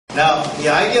Now, the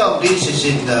idea of this is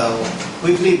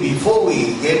quickly before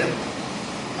we get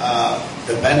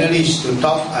the panelists to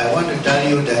talk, I want to tell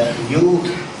you that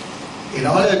in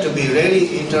order to be really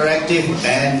interactive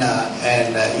and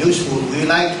useful, we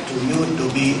like you to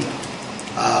be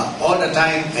all the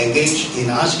time engaged in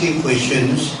asking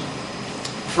questions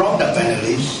from the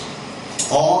panelists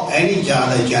or any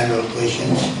other general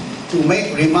questions, to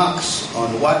make remarks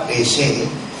on what they say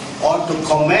or to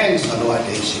comment on what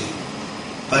they say.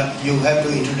 But you have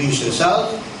to introduce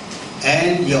yourself,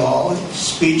 and your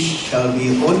speech shall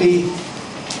be only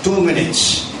 2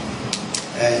 minutes.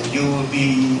 And you will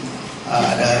be,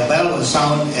 the bell will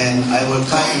sound and I will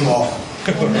cut you off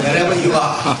wherever you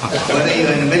are, whether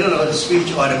you're in the middle of the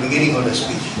speech or the beginning of the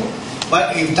speech.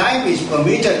 But if time is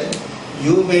permitted,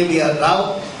 you may be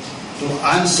allowed to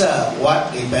answer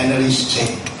what the panelists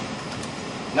say.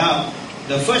 Now,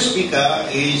 the first speaker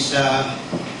is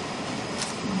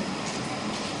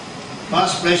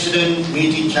Past President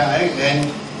Mitty, and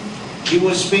he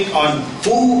will speak on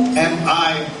who am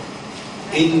I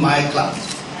in my club.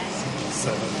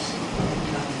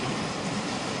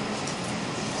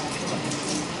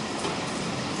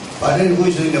 But then who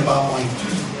is doing the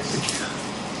PowerPoint?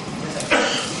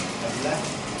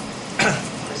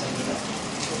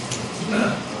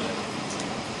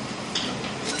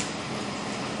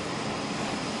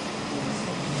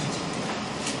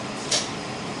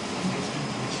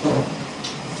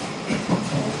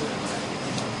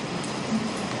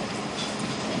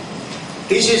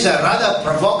 This is a rather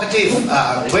provocative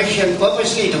question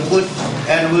purposely to put,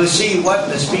 and we'll see what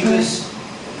the speakers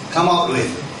come out with.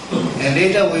 And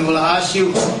later we will ask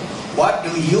you, what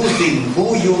do you think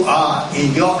who you are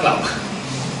in your club?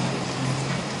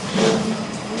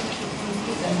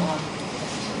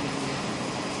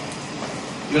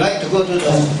 You like to go to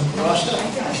the roster?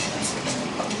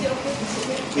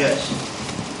 Yes.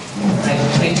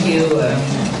 Thank you,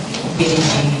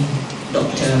 PDG,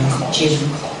 Dr. Kuching.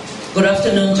 Good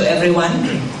afternoon to everyone.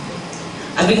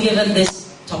 I've been given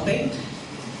this topic,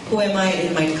 who am I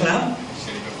in my club?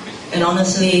 And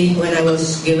honestly, when I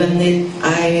was given it,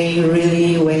 I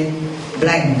really went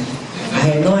blank. I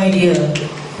had no idea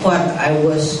what I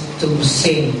was to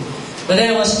say. But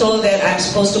then I was told that I'm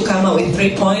supposed to come up with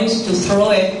 3 points to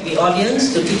throw at the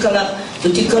audience, to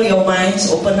tickle your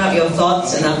minds, open up your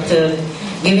thoughts, and after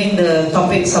giving the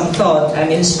topic some thought,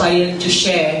 I'm inspired to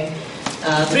share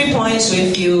 3 points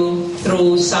with you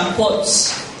through some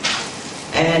quotes.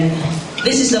 And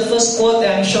this is the first quote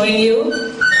that I'm showing you.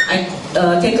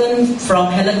 Taken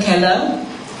from Helen Keller.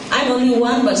 I'm only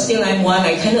one, but still I'm one.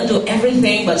 I cannot do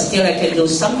everything, but still I can do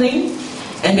something.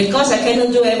 And because I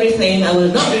cannot do everything, I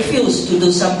will not refuse to do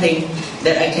something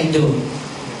that I can do.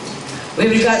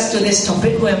 With regards to this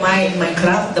topic, who am I in my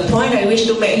club? The point I wish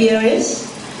to make here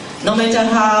is, no matter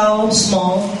how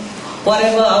small,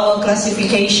 whatever our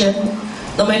classification,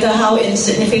 no matter how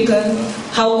insignificant,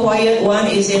 how quiet one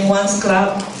is in one's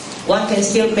club, one can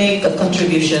still make a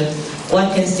contribution. One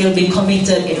can still be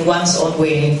committed in one's own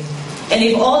way. And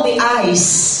if all the I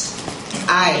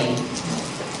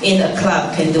in a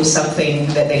club can do something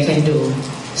that they can do,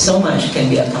 so much can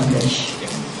be accomplished.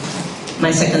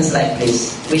 My second slide,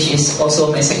 please, which is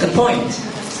also my second point.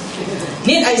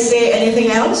 Need I say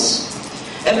anything else?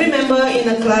 Every member in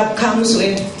a club comes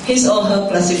with his or her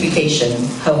classification,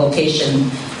 her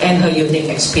vocation, and her unique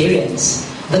experience.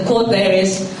 The quote there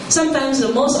is, sometimes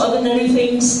the most ordinary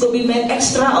things could be made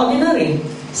extraordinary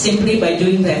simply by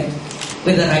doing them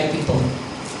with the right people.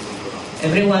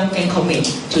 Everyone can commit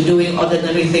to doing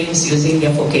ordinary things using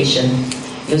their vocation,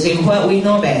 using what we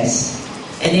know best.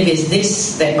 And it is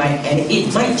this that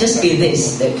it might just be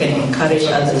this that can encourage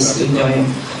others to join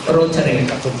Rotary.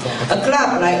 A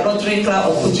club like Rotary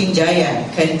Club of Kuching Jaya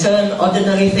can turn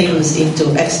ordinary things into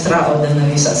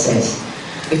extraordinary success,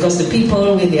 because the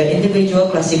people with their individual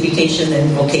classification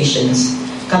and vocations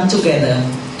come together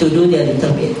to do their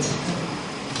little bit.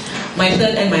 My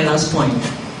third and my last point.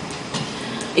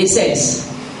 It says,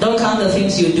 don't count the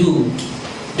things you do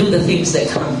the things that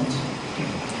count.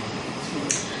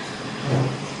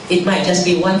 It might just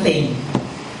be one thing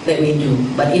that we do,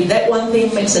 but if that one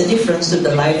thing makes a difference to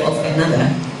the life of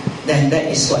another, then that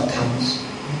is what counts.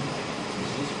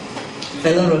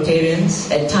 Fellow Rotarians,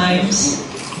 at times,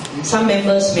 some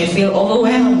members may feel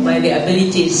overwhelmed by the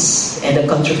abilities and the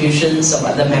contributions of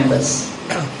other members.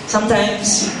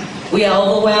 Sometimes we are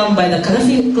overwhelmed by the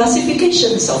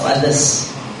classifications of others.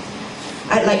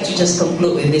 I'd like to just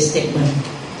conclude with this statement.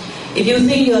 If you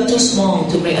think you are too small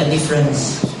to make a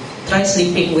difference, try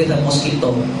sleeping with a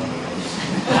mosquito.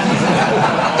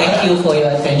 Thank you for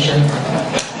your attention.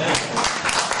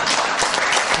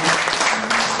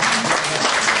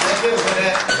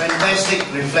 fantastic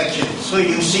reflection. So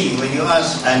you see, when you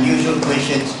ask unusual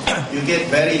questions, you get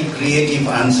very creative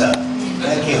answer.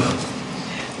 Thank you.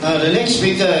 Now the next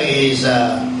speaker is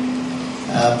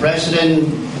President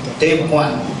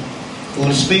Kuan, who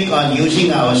will speak on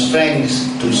using our strengths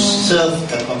to serve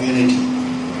the community.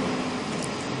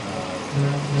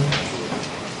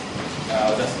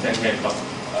 I'll just stand here and talk.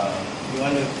 You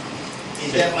want to?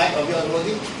 Is that mic of yours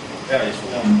working? Yeah, it's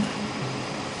working.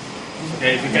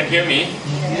 Okay, if you can hear me?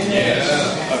 Yes.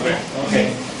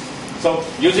 Okay. So,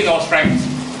 using our strengths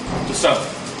to serve.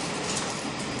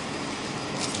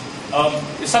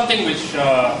 It's something which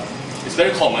is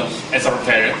very common as a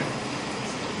Rotarian.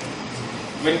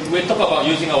 When we talk about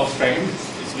using our strengths,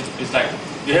 it's like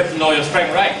you have to know your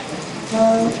strength, right?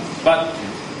 But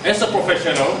as a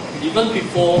professional, even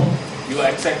before we are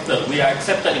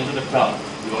accepted into the club,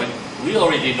 we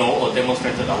already know or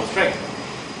demonstrated our strength.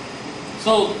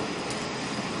 So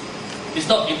it's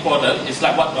not important. It's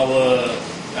like what our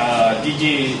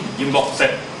DG Yimbok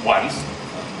said once.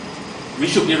 We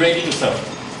should be ready to serve.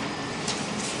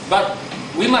 But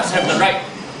we must have the right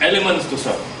elements to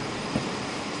serve.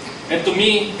 And to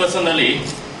me, personally,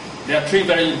 there are three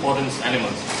very important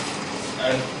elements.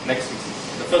 And next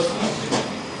is the first one.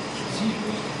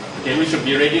 Okay, we should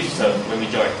be ready to serve when we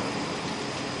join.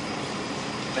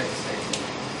 Next slide.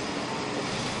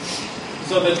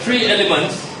 So the three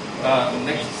elements,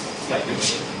 next slide.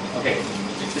 Okay,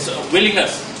 it's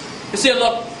willingness. You see a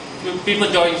lot of people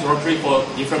join Rotary for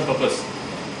different purpose.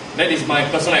 That is my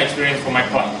personal experience for my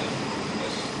club.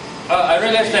 I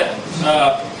realized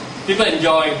that people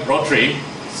enjoy Rotary,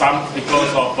 some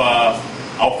because of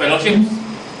our fellowships,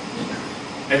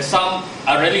 and some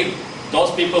are really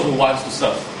those people who want to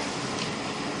serve.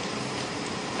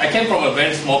 I came from a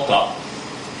very small club,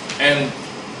 and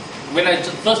when I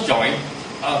first joined,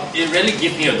 it really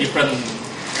gave me a different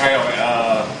kind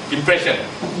of impression.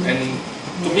 And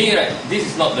to me, this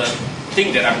is not the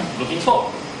thing that I'm looking for.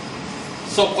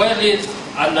 So quietly,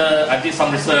 I did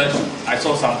some research, I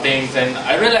saw some things, and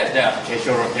I realized there are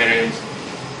casual Rotarians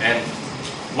and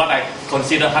what I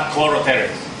consider hardcore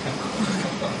Rotarians.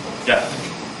 Yeah,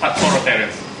 hardcore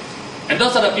Rotarians. And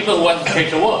those are the people who want to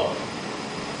change the world.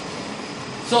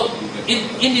 So in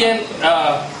the end,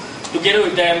 together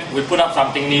with them, we put up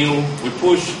something new, we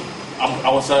push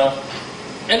ourselves,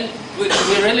 and we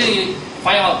really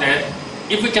find out that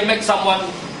if we can make someone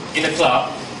in a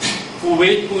club who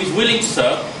is willing to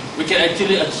serve, we can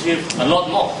actually achieve a lot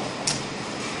more.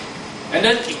 And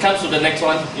then it comes to the next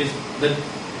one, is the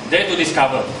dare to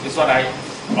discover. It's what I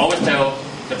always tell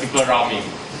the people around me.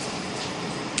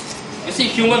 You see,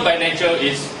 human by nature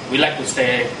is we like to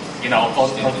stay in our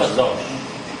comfort zone.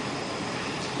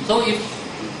 So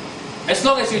as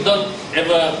long as you don't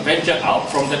ever venture out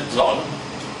from that zone,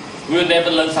 we will never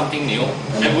learn something new,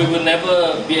 and we will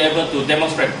never be able to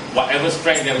demonstrate whatever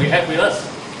strength that we have with us.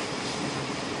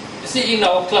 You see, in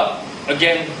our club,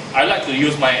 again, I like to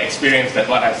use my experience, that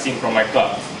what I've seen from my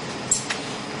club.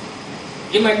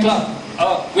 In my club,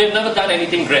 we have never done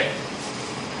anything great.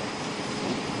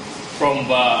 From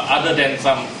other than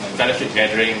some fellowship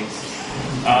gatherings,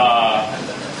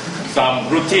 some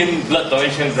routine blood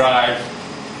donation drive.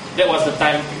 That was the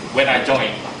time when I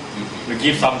joined. We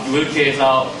give some wheelchairs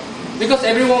out because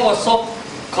everyone was so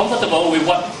comfortable with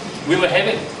what we were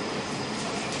having.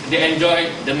 They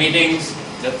enjoyed the meetings,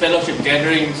 the fellowship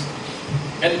gatherings,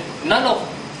 and none of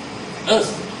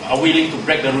us are willing to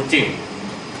break the routine.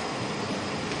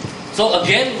 So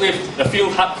again, with a few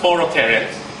hardcore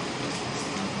Rotarians,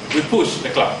 we push the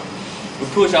club. We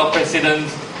push our president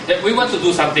that we want to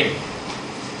do something.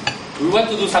 We want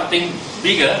to do something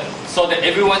bigger so that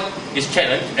everyone is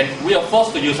challenged and we are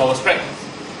forced to use our strength.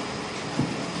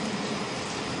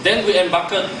 Then we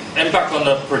embarked on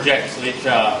a project which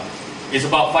is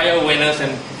about fire awareness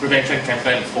and prevention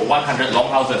campaign for 100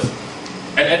 longhouses.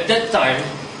 And at that time,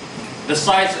 the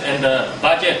size and the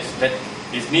budget that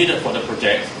is needed for the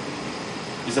project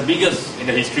is the biggest in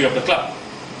the history of the club.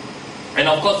 And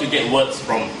of course, we get words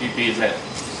from PPs that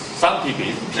some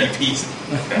PPs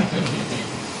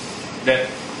that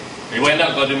we're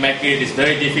not going to make it, it's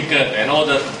very difficult, and all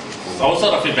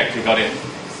sort of feedback we got in.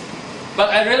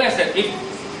 But I realized that if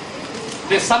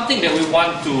there's something that we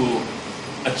want to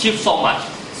achieve so much,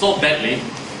 so badly,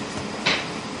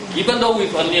 even though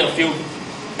we've only a few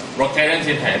Rotarians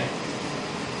in hand,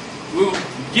 we will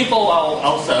give all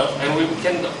ourselves and we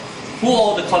can pull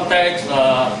all the contacts,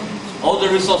 all the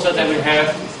resources that we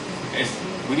have.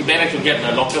 We managed to get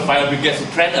the local fire brigades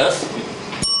to train us.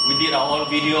 We did our own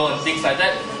video and things like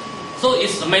that. So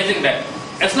it's amazing that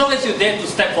as long as you dare to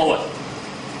step forward,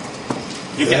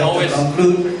 you can always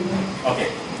conclude.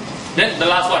 Okay. Then the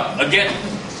last one, again,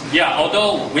 yeah,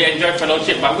 although we enjoy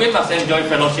fellowship, but we must enjoy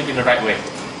fellowship in the right way.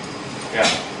 Yeah.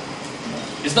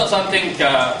 It's not something,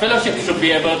 fellowship should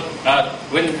be able,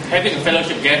 when having a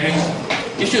fellowship gathering,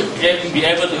 you should be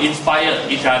able to inspire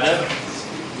each other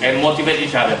and motivate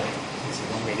each other.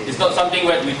 It's not something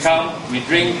where we come, we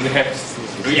drink,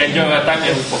 we enjoy our time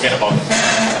and we forget about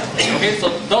it. Okay, so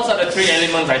those are the 3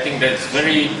 elements I think that's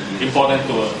very important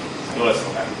to us.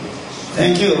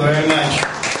 Thank you very much.